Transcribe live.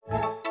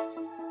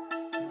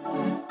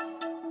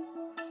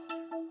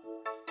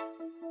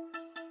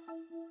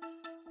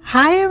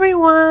Hi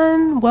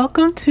everyone!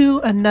 Welcome to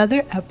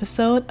another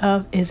episode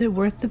of Is It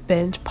Worth the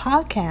Binge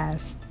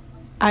podcast.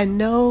 I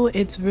know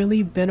it's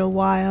really been a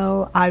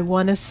while. I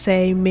want to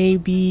say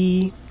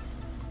maybe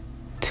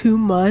 2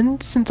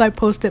 months since I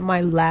posted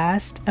my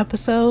last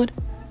episode.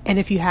 And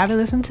if you haven't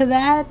listened to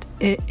that,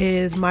 it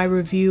is my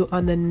review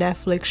on the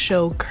Netflix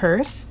show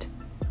Cursed.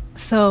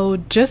 So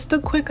just a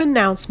quick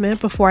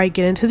announcement before I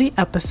get into the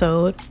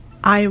episode.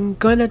 I'm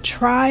gonna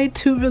try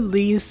to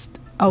release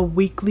a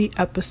weekly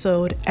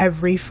episode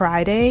every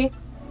Friday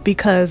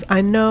because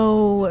I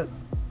know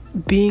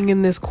being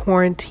in this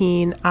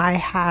quarantine,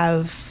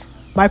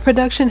 my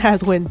production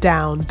has went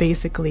down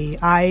basically.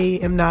 I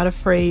am not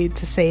afraid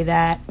to say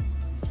that.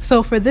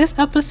 So for this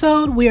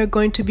episode, we are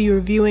going to be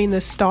reviewing the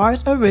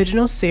Starz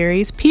original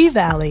series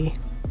P-Valley.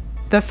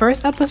 The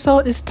first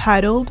episode is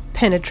titled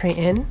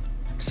Penetratin'.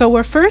 So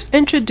we're first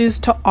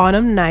introduced to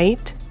Autumn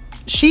Night.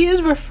 She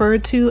is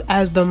referred to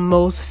as the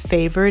most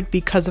favored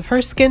because of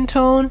her skin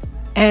tone.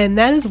 And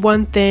that is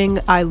one thing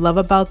I love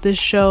about this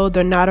show.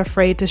 They're not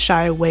afraid to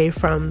shy away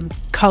from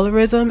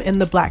colorism in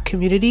the Black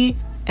community.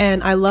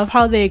 And I love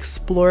how they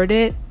explored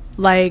it.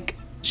 Like,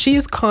 she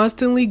is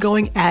constantly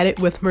going at it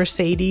with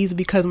Mercedes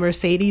because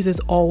Mercedes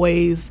is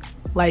always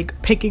like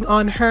picking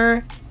on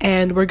her.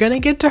 And we're gonna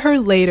get to her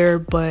later,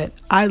 but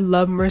I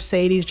love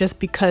Mercedes just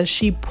because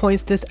she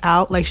points this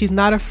out. Like, she's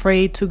not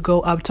afraid to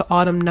go up to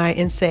Autumn Night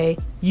and say,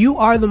 "You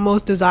are the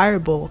most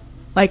desirable."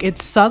 Like, it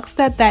sucks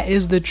that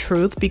is the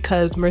truth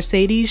because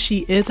Mercedes,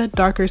 she is a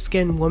darker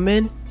skinned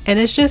woman, and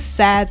it's just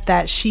sad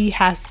that she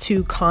has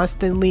to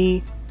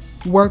constantly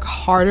work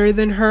harder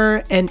than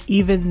her, and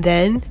even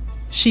then,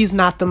 she's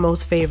not the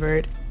most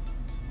favored.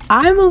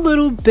 I'm a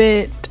little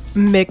bit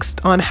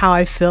mixed on how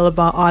I feel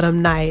about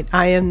Autumn Night.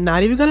 I am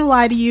not even gonna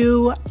lie to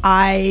you.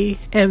 I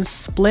am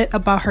split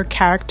about her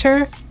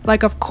character.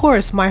 Like, of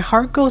course, my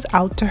heart goes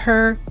out to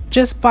her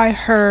just by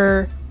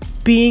her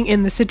being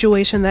in the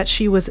situation that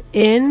she was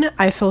in.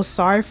 I feel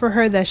sorry for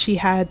her that she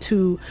had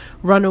to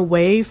run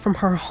away from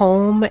her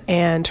home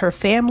and her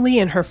family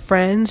and her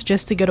friends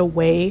just to get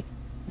away.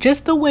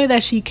 Just the way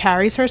that she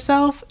carries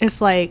herself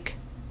is like,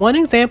 one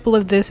example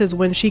of this is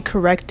when she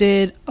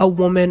corrected a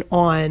woman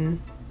on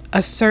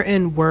a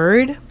certain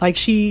word. Like,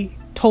 she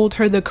told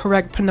her the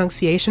correct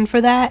pronunciation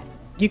for that.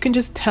 You can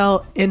just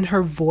tell in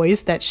her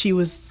voice that she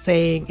was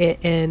saying it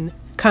in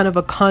kind of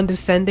a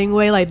condescending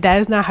way. Like,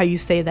 that is not how you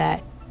say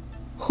that.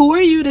 Who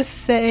are you to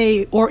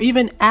say or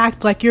even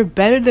act like you're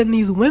better than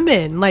these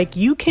women? Like,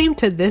 you came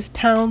to this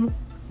town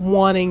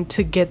wanting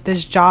to get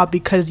this job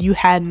because you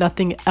had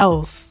nothing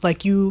else.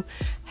 Like, you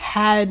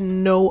had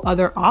no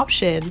other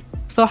option.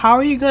 So how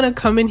are you gonna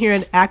come in here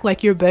and act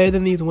like you're better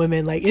than these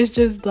women? Like, it's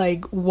just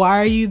like, why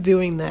are you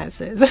doing that,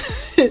 sis?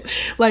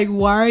 Like,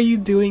 why are you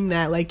doing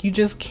that? Like, you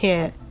just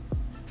can't.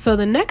 So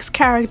the next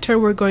character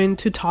we're going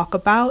to talk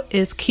about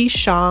is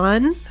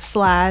Keyshawn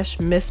 /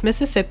 Miss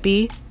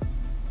Mississippi.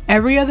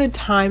 Every other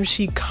time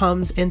she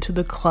comes into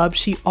the club,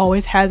 she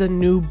always has a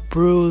new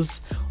bruise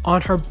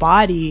on her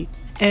body.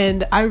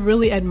 And I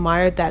really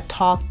admired that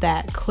talk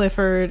that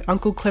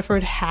Uncle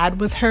Clifford had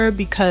with her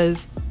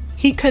because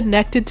he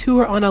connected to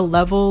her on a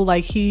level.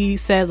 Like, he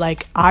said,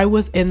 like, I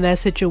was in that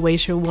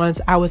situation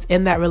once, I was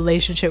in that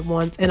relationship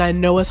once, and I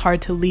know it's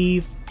hard to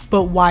leave,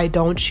 but why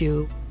don't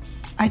you?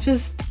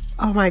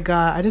 Oh my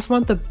God, I just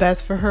want the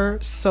best for her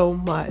so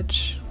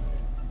much.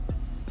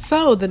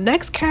 So the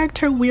next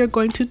character we are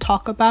going to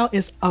talk about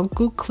is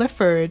Uncle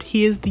Clifford.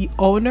 He is the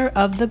owner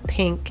of the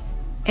Pink,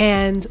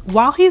 and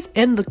while he's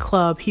in the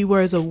club, he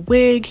wears a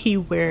wig, he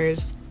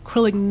wears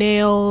acrylic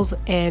nails,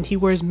 and he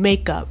wears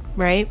makeup,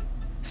 right?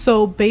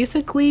 So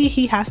basically,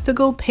 he has to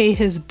go pay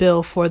his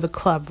bill for the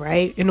club,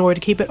 right, in order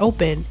to keep it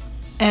open.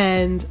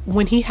 And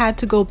when he had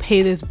to go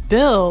pay this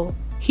bill,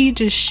 he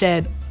just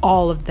shed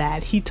all of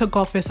that. He took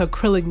off his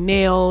acrylic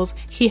nails,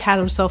 he had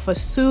himself a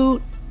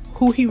suit.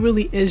 Who he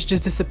really is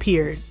just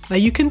disappeared.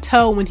 Like, you can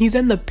tell when he's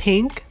in the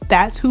Pink,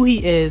 that's who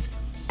he is.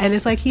 And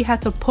it's like he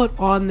had to put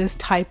on this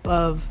type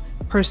of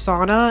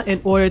persona in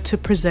order to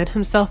present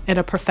himself in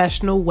a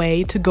professional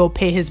way to go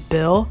pay his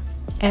bill.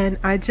 And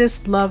I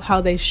just love how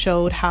they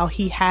showed how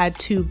he had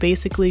to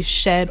basically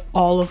shed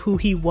all of who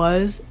he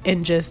was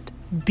and just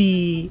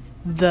be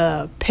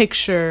the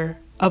picture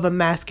of a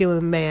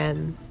masculine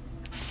man.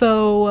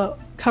 So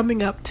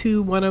coming up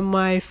to one of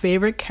my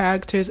favorite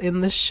characters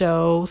in the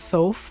show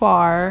so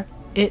far,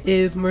 it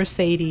is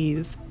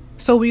Mercedes.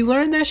 So we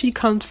learn that she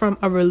comes from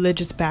a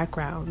religious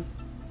background.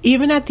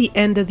 Even at the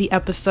end of the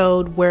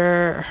episode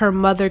where her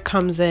mother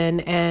comes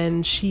in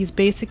and she's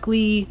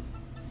basically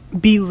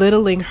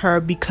belittling her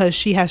because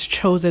she has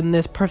chosen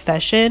this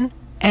profession,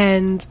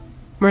 and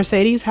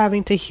Mercedes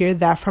having to hear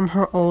that from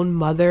her own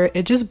mother,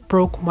 it just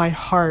broke my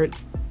heart.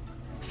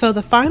 So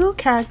the final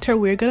character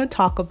we're going to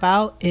talk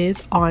about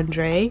is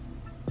Andre.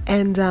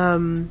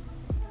 And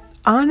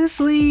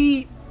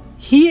honestly,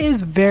 he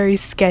is very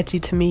sketchy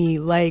to me.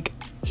 Like,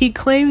 he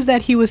claims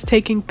that he was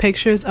taking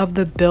pictures of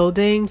the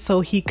building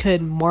so he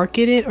could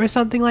market it or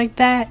something like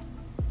that.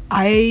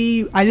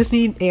 I just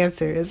need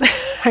answers.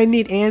 I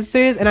need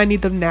answers, and I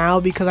need them now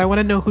because I want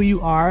to know who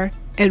you are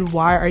And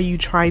why are you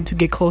trying to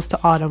get close to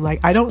Autumn?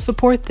 Like, I don't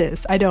support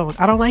this. I don't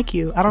like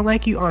you. I don't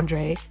like you,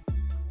 Andre.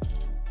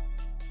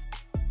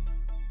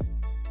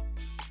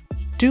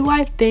 Do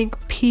I think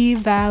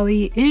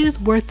P-Valley is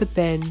worth the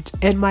binge?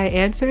 And my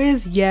answer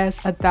is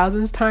yes,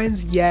 1,000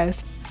 times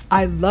yes.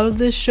 I love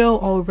this show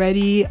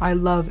already. I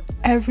love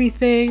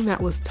everything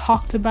that was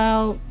talked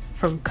about,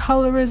 from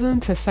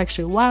colorism to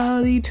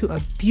sexuality to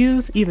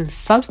abuse, even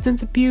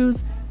substance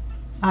abuse.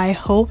 I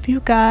hope you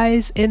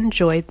guys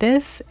enjoyed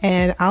this,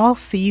 and I'll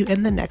see you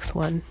in the next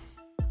one.